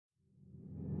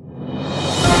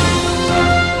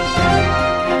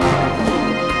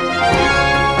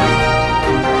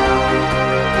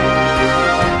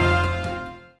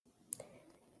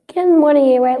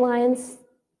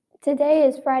Today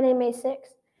is Friday, May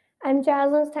 6th. I'm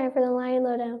Jaslyn. It's time for the Lion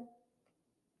Lowdown.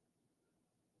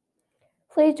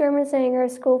 Please join me in saying our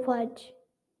school pledge.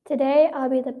 Today, I'll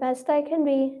be the best I can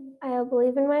be. I will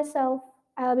believe in myself.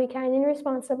 I will be kind and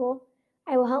responsible.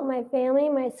 I will help my family,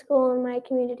 my school, and my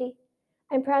community.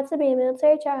 I'm proud to be a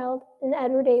military child and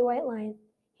Edward A. White Lion.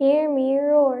 Hear me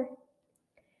roar.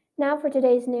 Now for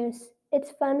today's news. It's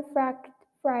Fun Fact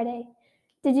Friday.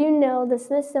 Did you know the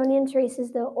Smithsonian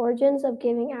traces the origins of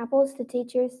giving apples to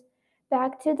teachers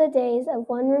back to the days of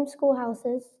one-room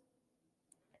schoolhouses?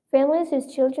 Families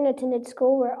whose children attended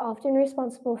school were often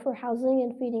responsible for housing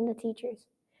and feeding the teachers.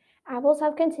 Apples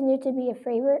have continued to be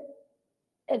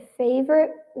a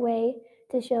favorite way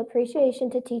to show appreciation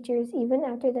to teachers even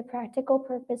after the practical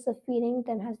purpose of feeding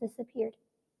them has disappeared.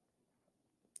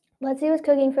 Let's see what's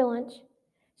cooking for lunch.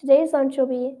 Today's lunch will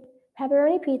be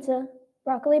pepperoni pizza,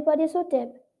 broccoli buddies with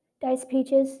dip, diced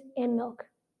peaches, and milk.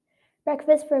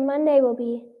 Breakfast for Monday will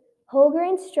be whole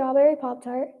grain strawberry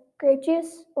Pop-Tart, grape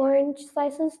juice, orange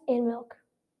slices, and milk.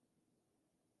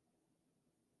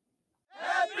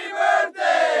 Happy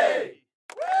birthday!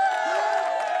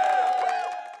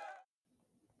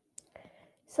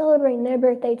 Celebrating their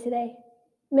birthday today.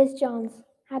 Miss Johns,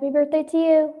 happy birthday to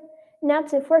you. Now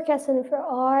to forecasting for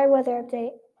our weather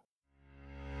update.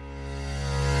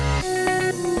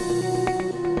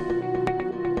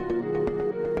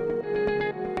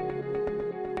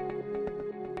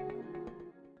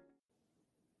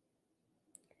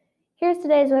 Here's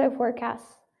today's weather forecast.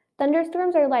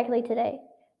 Thunderstorms are likely today.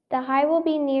 The high will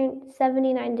be near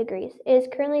 79 degrees. It is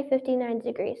currently 59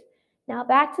 degrees. Now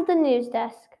back to the news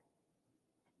desk.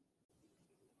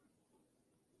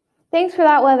 Thanks for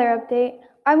that weather update.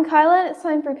 I'm Kyla and it's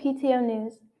time for PTO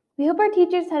News. We hope our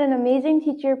teachers had an amazing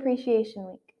Teacher Appreciation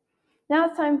Week. Now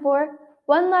it's time for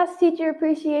one last Teacher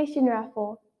Appreciation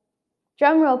Raffle.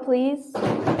 Drum roll, please.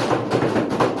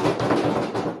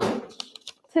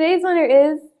 Today's winner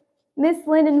is Miss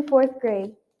Lynn in 4th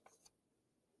grade.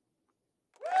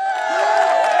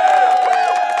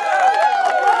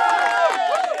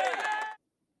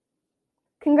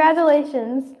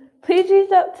 Congratulations. Please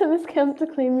reach out to Ms. Kemp to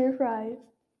claim your prize.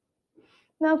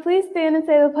 Now please stand and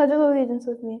say the Pledge of Allegiance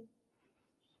with me.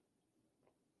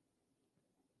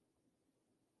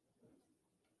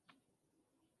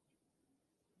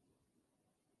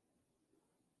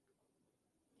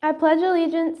 I pledge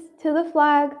allegiance to the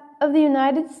flag of the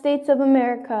United States of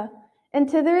America and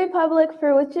to the republic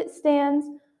for which it stands,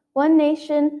 one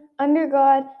nation, under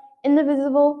God,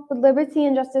 indivisible, with liberty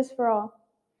and justice for all.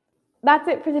 That's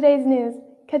it for today's news.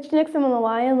 Catch you next time on the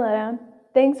Lion Lowdown.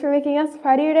 Thanks for making us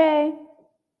part of your day.